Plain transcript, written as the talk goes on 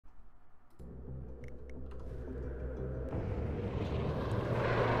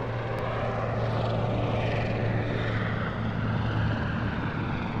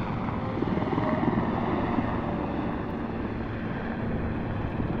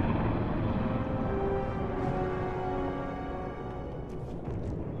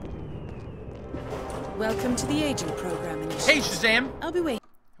Welcome to the agent program initiative. Hey, Shazam! I'll be waiting.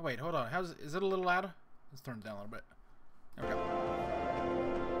 Oh, wait, hold on. Is it a little loud? Let's turn it down a little bit. There we go.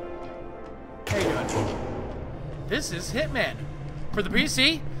 How you doing? This is Hitman for the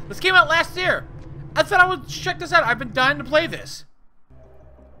PC. This came out last year. I thought I would check this out. I've been dying to play this.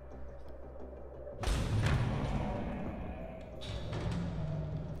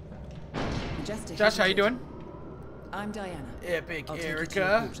 Josh, how you doing? I'm Diana. Epic I'll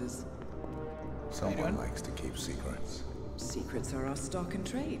Erica. Someone likes to keep secrets. Secrets are our stock and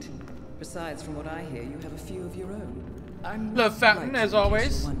trade. Besides, from what I hear, you have a few of your own. I'm The Fountain, as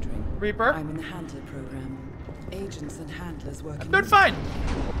always. Reaper. I'm in the handler program. Agents and handlers working. I'm doing fine.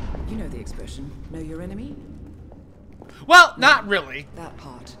 You know the expression, know your enemy? Well, not really. That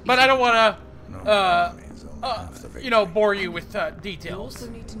part. But I don't want No, to, you know, bore you with You details. also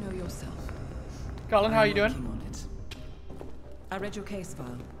need to know yourself. Colin, how I'm you doing? working on it. I read your case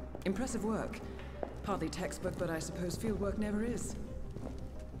file. Impressive work. Hardly textbook, but I suppose field work never is.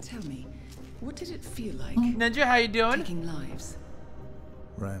 Tell me, what did it feel like? Ninja, how you doing? Taking lives.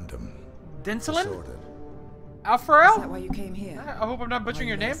 Random. Dinselin? Sorted. Is Alfarel? that why you came here? I hope I'm not butchering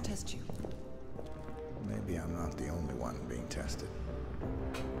your name. Let's test you. Maybe I'm not the only one being tested.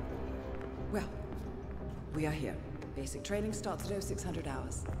 Well, we are here. Basic training starts at 0600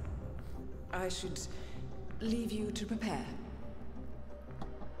 hours. I should leave you to prepare.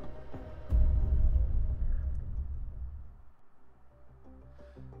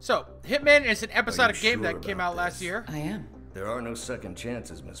 So, Hitman is an episodic Are you game sure that came about out last this? year. I am. There are no second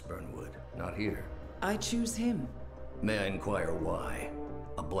chances, Miss Burnwood. Not here. I choose him. May I inquire why?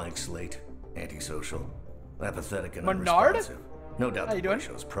 A blank slate? Antisocial? Apathetic and Menard? unresponsive? No doubt How the you doing? play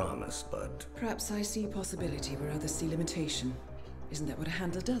shows promise, but... Perhaps I see possibility where others see limitation. Isn't that what a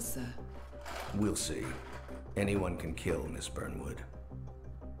handler does, sir? we'll see. Anyone can kill Miss Burnwood.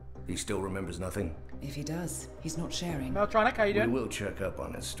 He still remembers nothing? If he does, he's not sharing. Meltronic, how you We doing? will check up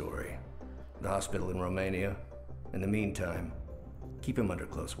on his story. The hospital in Romania. In the meantime, keep him under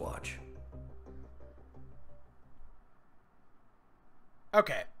close watch.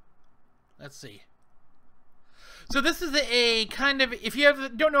 Okay. Let's see. So this is a kind of, if you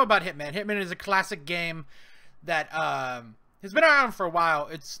don't know about Hitman, Hitman is a classic game that has been around for a while.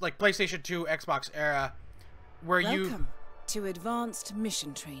 It's like PlayStation 2, Xbox era, where Welcome to Advanced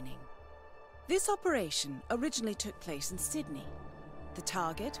Mission Training. This operation originally took place in Sydney. The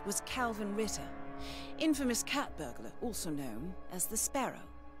target was Calvin Ritter, infamous cat burglar, also known as the Sparrow.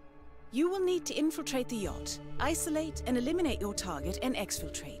 You will need to infiltrate the yacht, isolate and eliminate your target, and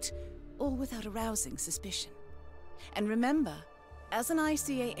exfiltrate, all without arousing suspicion. And remember, as an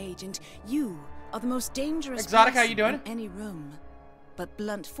ICA agent, you are the most dangerous Exotic, how person you doing? in any room. But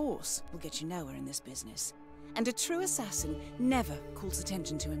blunt force will get you nowhere in this business. And a true assassin never calls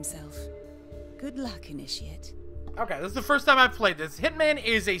attention to himself. Good luck, Initiate. Okay, this is the first time I've played this. Hitman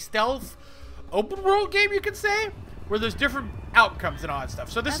is a stealth open world game, you could say, where there's different outcomes and all that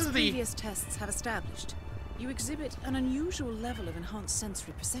stuff. So this As is the... previous tests have established, you exhibit an unusual level of enhanced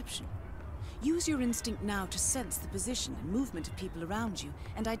sensory perception. Use your instinct now to sense the position and movement of people around you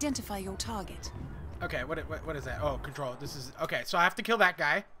and identify your target. Okay, what is that? Oh, control. This is... Okay, so I have to kill that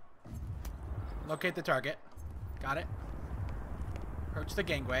guy. Locate the target. Got it. Approach the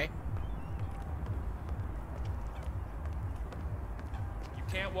gangway. You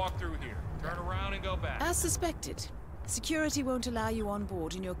can't walk through here. Turn around and go back. As suspected, security won't allow you on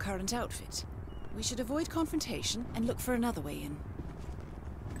board in your current outfit. We should avoid confrontation and look for another way in.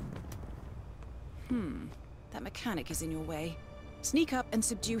 That mechanic is in your way. Sneak up and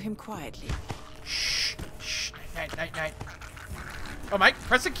subdue him quietly. Shh. Shh. Night. Oh, Mike,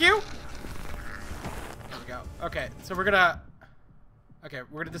 press the Q. There we go. Okay, so we're gonna... Okay,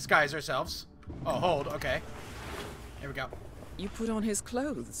 we're gonna disguise ourselves. Oh, hold. Okay. Here we go. You put on his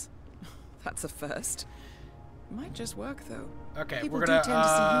clothes. That's a first. Might just work, though. Okay, People we're gonna, do tend to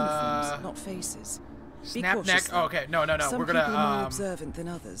see uniforms, not faces. Be Snap cautious, neck. though. Oh, okay. No. Some We're people are more gonna, observant than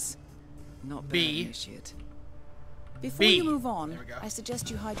others. Not bad, B. Initiate. Before B. you move on, There we go. I suggest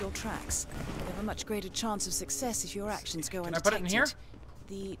you hide your tracks. You have a much greater chance of success if your actions go Can I undetected. put it in here?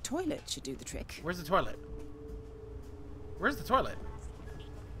 The toilet should do the trick. Where's the toilet? Where's the toilet?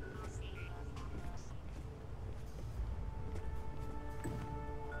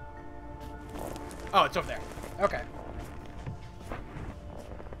 Oh, it's over there. Okay.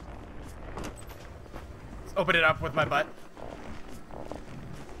 Let's open it up with my butt.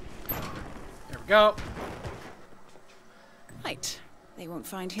 There we go. Right. They won't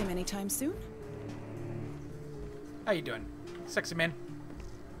find him anytime soon. How you doing, sexy man?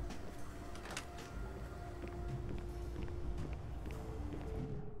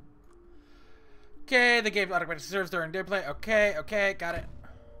 Okay, they gave automatic serves during gameplay. Okay, okay, got it.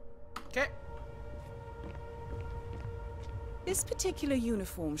 Okay. This particular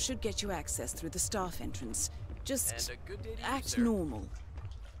uniform should get you access through the staff entrance. Just act normal.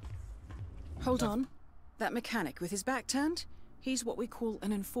 Hold on. That mechanic with his back turned? He's what we call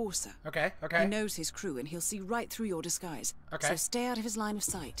an enforcer. Okay, okay. He knows his crew and he'll see right through your disguise. Okay. So stay out of his line of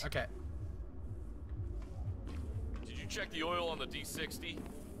sight. Okay. Did you check the oil on the D60?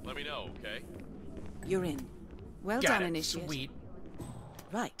 Let me know, okay? You're in. Well Got done, it. Initiate. Sweet.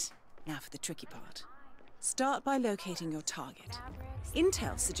 Right. Now for the tricky part. Start by locating your target.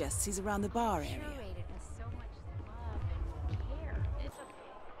 Intel suggests he's around the bar area.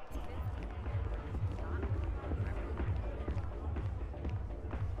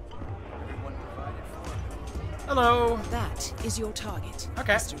 Hello. That is your target,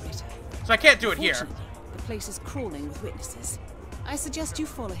 Okay. Mr. Ritter. So I can't do it here. Fortunately, the place is crawling with witnesses. I suggest you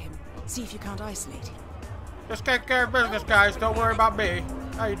follow him. See if you can't isolate him. Just take care of business, guys. Don't worry about me.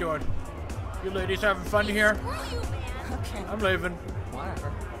 How you doing? You ladies having fun here? Okay. I'm leaving.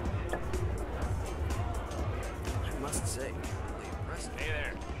 Whatever. I must say, really impressive. Hey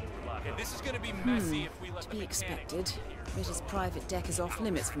there. And this is gonna be messy if we let To the be mechanics expected. in here. Ritter's private deck is off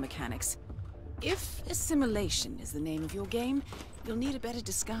limits for mechanics. If assimilation is the name of your game, you'll need a better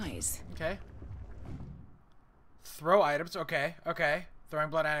disguise. Okay. Throw items. Okay, okay. Throwing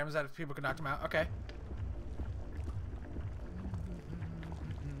blood items that people can knock them out. Okay.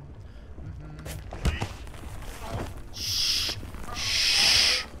 Shh.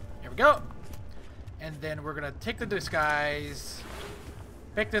 Shh. Here we go. And then we're gonna take the disguise.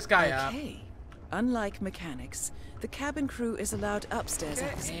 Pick this guy up. Okay. Unlike mechanics, the cabin crew is allowed upstairs Okay,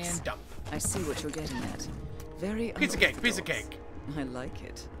 access. and dump. I see what you're getting at. Very Piece of cake. Piece of unorthodox. cake. I like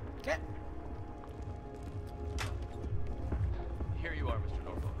it. Okay. Here you are, Mr.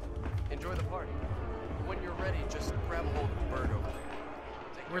 Norfolk. Enjoy the party. When you're ready, just grab a hold of the bird over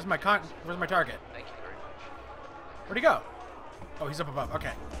there. Where's my target? Thank you very much. Where'd he go? Oh, he's up above.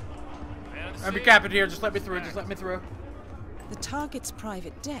 Okay. Man, I'm see? capping here. Just let me through. Just let me through. The target's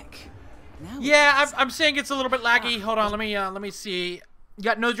private deck. Now Yeah, I'm seeing it's a little bit laggy. Hold on, let me see. You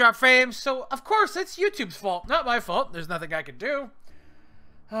got no drop frames, so of course it's YouTube's fault, not my fault. There's nothing I can do.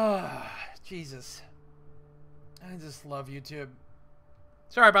 Ah, Jesus. I just love YouTube.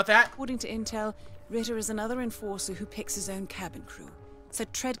 Sorry about that. According to Intel, Ritter is another enforcer who picks his own cabin crew. So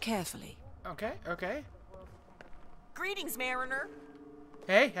tread carefully. Okay, okay. Greetings, Mariner.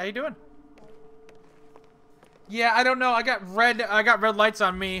 Hey, how you doing? Yeah, I don't know. I got red lights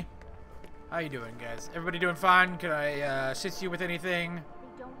on me. How you doing, guys? Everybody doing fine? Can I assist you with anything?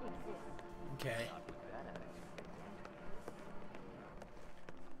 Okay.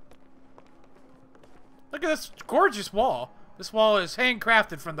 Look at this gorgeous wall. This wall is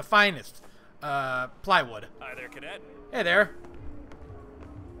handcrafted from the finest plywood. Hi there, cadet. Hey there.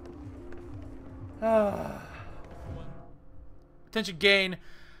 Attention gain.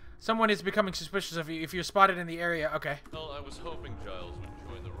 Someone is becoming suspicious of you if you're spotted in the area. Okay. Well, I was hoping Giles would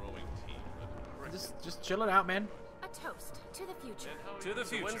join the rowing team, but Just chill it out, man. A toast to the future. to the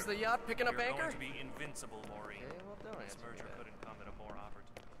future. When's the yacht picking up You're anchor? going to be invincible, Maureen. Okay, well, don't This answer merger that. couldn't come at a more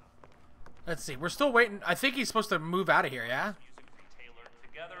opportune time. Let's see. We're still waiting. I think he's supposed to move out of here, yeah? Music retailer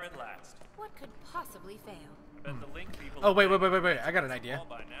together at last. What could possibly fail? Bet the Link people Oh, wait. have I got an idea. all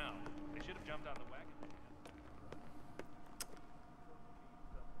by now. They should have jumped on the wagon.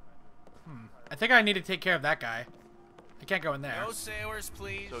 I think I need to take care of that guy. I can't go in there. No sailors,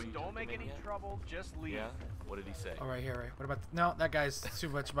 please. So you Don't make any trouble. Just leave. Yeah? What did he say? Oh, right here, right. What about... No, that guy's too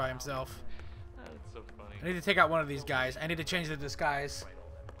much by himself. That's so funny. I need to take out one of these guys. I need to change the disguise.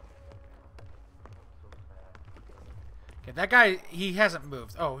 Okay, that guy, he hasn't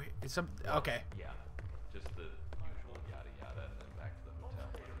moved. Oh, it's some... Okay. Yeah. Just the usual yada yada and then back to the hotel.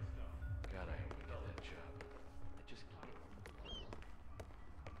 God, I hope we get that job. I just can't.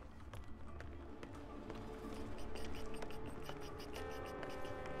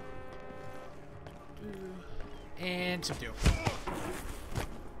 And subdue.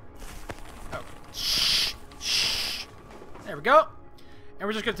 Oh. Shh. Shh. There we go. And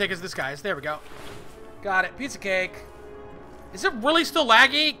we're just going to take his disguise. There we go. Got it. Piece of cake. Is it really still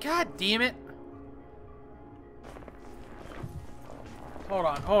laggy? God damn it. Hold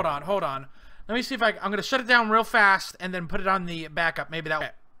on. Let me see if I'm going to shut it down real fast and then put it on the backup. Maybe that will.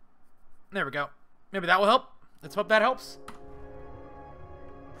 There we go. Maybe that will help. Let's hope that helps.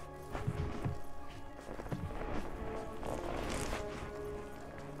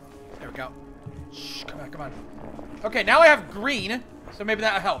 There we go. Shh, come on. Okay, now I have green, so maybe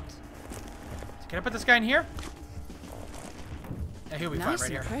that helped. So can I put this guy in here? Yeah, he'll be fine Nice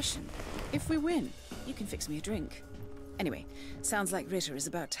right here. impression. If we win, You can fix me a drink. Anyway, sounds like Ritter is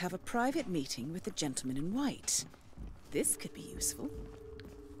about to have a private meeting with the gentleman in white. This could be useful.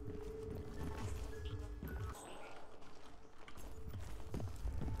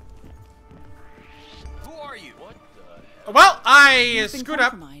 Who are you? What the? Well, I You've been screwed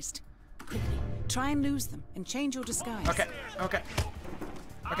up. compromised. Quickly, try and lose them and change your disguise. Okay. Okay.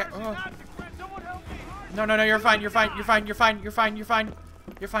 Okay. No, no, no. You're fine. You're fine. You're fine. You're fine. You're fine. You're fine.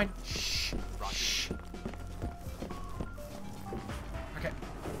 You're fine. Shh. Shh. Okay.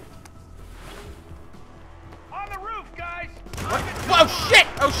 On the roof, guys! What? Whoa! Shit!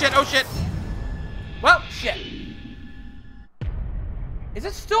 Oh shit! Oh shit! Well, shit. Is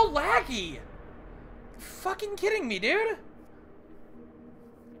it still laggy? Fucking kidding me, dude?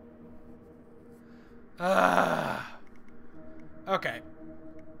 Okay.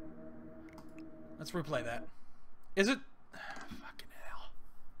 Let's replay that. Is it? Fucking hell.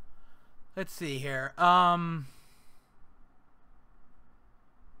 Let's see here.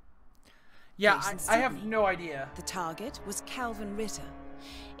 Yeah, I have no idea. The target was Calvin Ritter,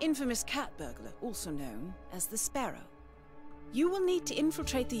 infamous cat burglar, also known as the Sparrow. You will need to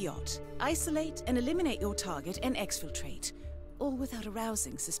infiltrate the yacht, isolate and eliminate your target, and exfiltrate, all without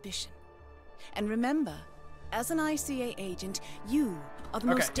arousing suspicion. And remember, as an ICA agent, you are the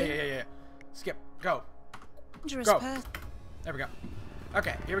most yeah. Skip. Go. dangerous Go. person. There we go.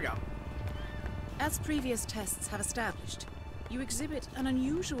 Okay, here we go. As previous tests have established, you exhibit an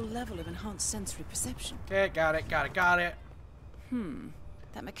unusual level of enhanced sensory perception. Okay, got it, got it, got it.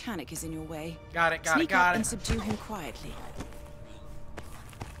 That mechanic is in your way. Got it, got Sneak it, got up it. and subdue him quietly.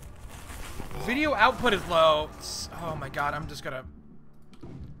 Video output is low. Oh my god, I'm just gonna...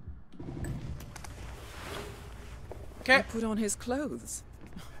 Okay. You put on his clothes.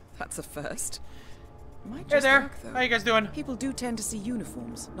 That's a first. Might Hey just there. work, though. How you guys doing? People do tend to see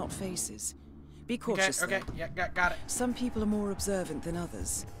uniforms, not faces. Be cautious. Okay, though. yeah, got it. Some people are more observant than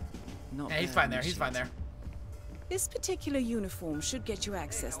others. Not Yeah, he's their fine there, he's initiate. fine there. This particular uniform should get you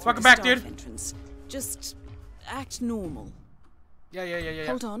access to Welcome the back, staff dude. entrance. Just act normal. Yeah.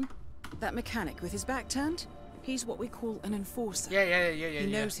 Hold on. That mechanic with his back turned? He's what we call an enforcer. Yeah. He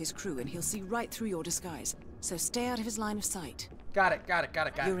knows his crew and he'll see right through your disguise. So stay out of his line of sight. Got it.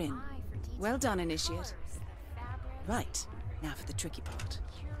 You're in. Well done, Initiate. Right. Now for the tricky part.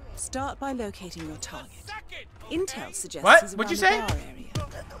 Start by locating your target. Intel suggests What? he's What'd around you the say? bar area.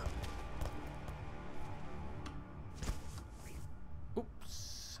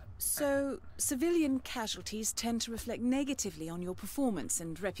 Oops. So, civilian casualties tend to reflect negatively on your performance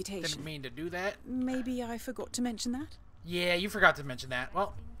and reputation. Didn't mean to do that. Maybe I forgot to mention that? Yeah, you forgot to mention that.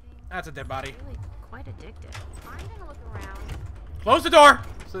 Well, that's a dead body. Really quite addictive. I'm gonna look around. Close the door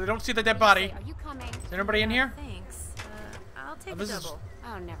so they don't see the dead body. Are you coming? Is anybody in here? Thanks. I'll take this a is- double.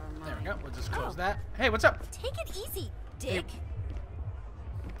 Oh, never mind. There we go. We'll just close that. Hey, what's up? Take it easy, dick.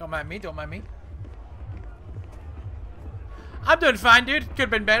 Don't mind me. Don't mind me. I'm doing fine, dude. Could have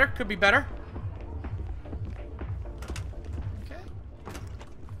been better. Could be better. Okay.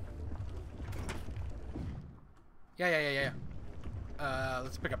 Yeah.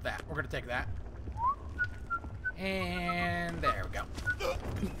 Let's pick up that. We're gonna take that. And there we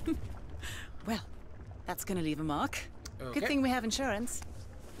go. Well, that's gonna leave a mark. Okay. Good thing we have insurance.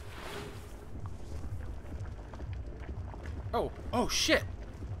 Oh shit.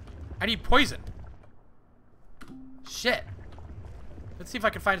 I need poison. Shit. Let's see if I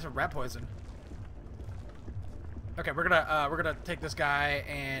can find some rat poison. Okay, we're gonna take this guy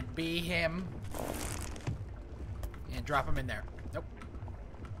and be him and drop him in there. Nope.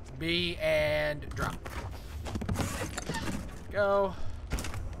 Be and drop. Go.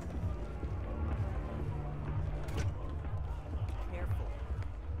 Careful.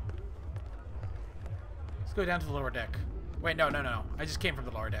 Let's go down to the lower deck. Wait, no. I just came from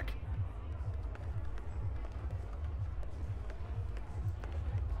the lower deck.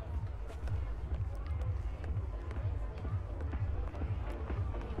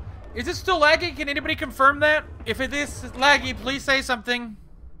 Is it still laggy? Can anybody confirm that? If it is laggy, please say something.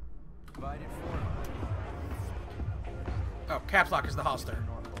 Oh, caps lock is the holster.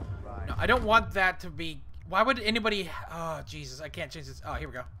 No, I don't want that to be... Why would anybody... Oh, Jesus, I can't change this. Oh, here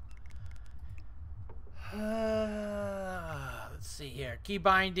we go. Let's see here. Key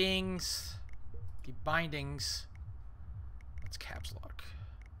bindings. Key bindings. What's caps lock?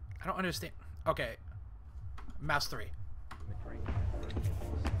 I don't understand. Okay. Mouse 3.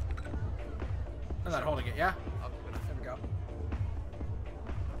 I'm not holding it, yeah? There we go.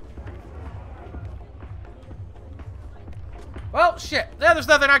 Well, shit. Yeah, there's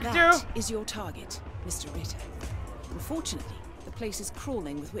nothing I can do. That is your target, Mr. Ritter. Unfortunately, the place is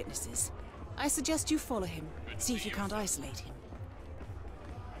crawling with witnesses. I suggest you follow him. See if you can't isolate him.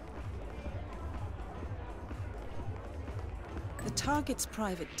 The target's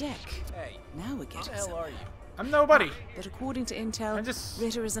private deck. Hey, now we're getting somewhere. I'm nobody. But according to intel,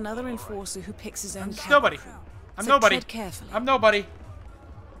 Ritter is another enforcer who picks his own nobody. I'm nobody. Tread carefully. I'm nobody.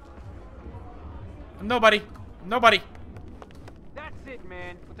 I'm nobody. I'm nobody. That's it,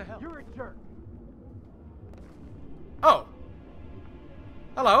 man. What the hell? You're a jerk. Oh.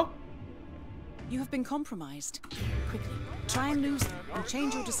 Hello. You have been compromised. Quickly, try and lose them and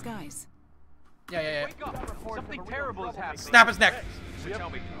change your disguise. Yeah. Wake up. Something terrible is happening. Snap his neck. So tell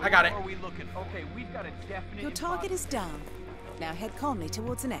me, I got it. What are we looking for? Okay, we've got a definite. Your target is down. Now head calmly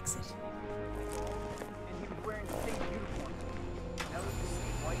towards an exit. And he was wearing the same uniform. That was the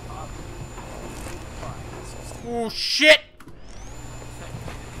same white object. Oh shit!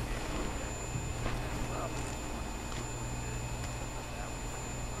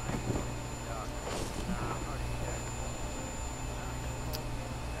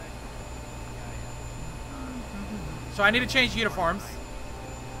 So I need to change uniforms.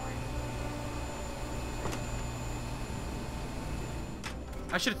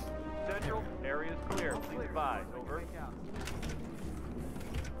 I should. Central area is clear. Please advise. Over.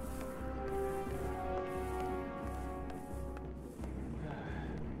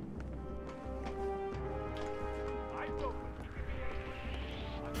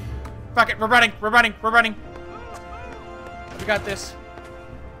 Fuck it, we're running, we're running, we're running. We got this.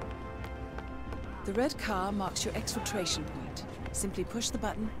 The red car marks your exfiltration point. Simply push the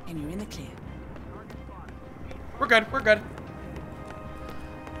button and you're in the clear. We're good, we're good.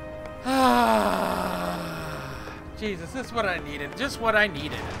 Jesus, this is what I needed. Just what I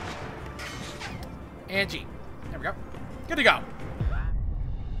needed. Angie. There we go. Good to go.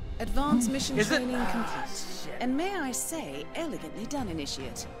 Advanced mission training complete. And may I say, elegantly done,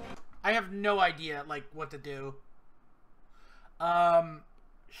 Initiate. I have no idea, like, what to do.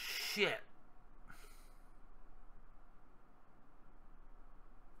 Shit.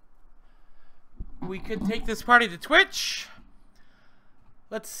 We could take this party to Twitch.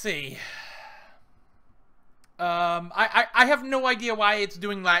 Let's see. I have no idea why it's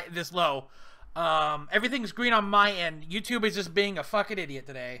doing this low. Everything's green on my end. YouTube is just being a fucking idiot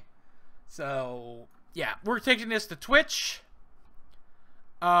today. So, yeah. We're taking this to Twitch.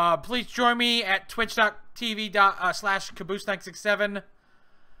 Please join me at twitch.tv/caboose967.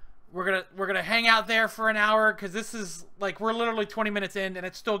 We're gonna hang out there for an hour because this is like we're literally 20 minutes in and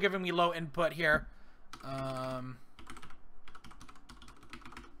it's still giving me low input here.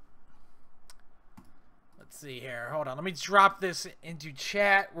 Let's see here. Hold on. Let me drop this into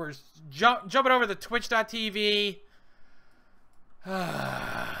chat. We're jumping over to twitch.tv.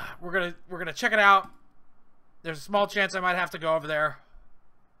 We're gonna check it out. There's a small chance I might have to go over there.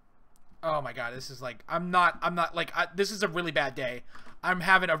 Oh my god, this is like I'm not like this is a really bad day. I'm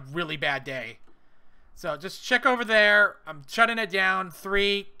having a really bad day. So just check over there. I'm shutting it down.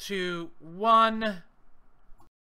 3, 2, 1.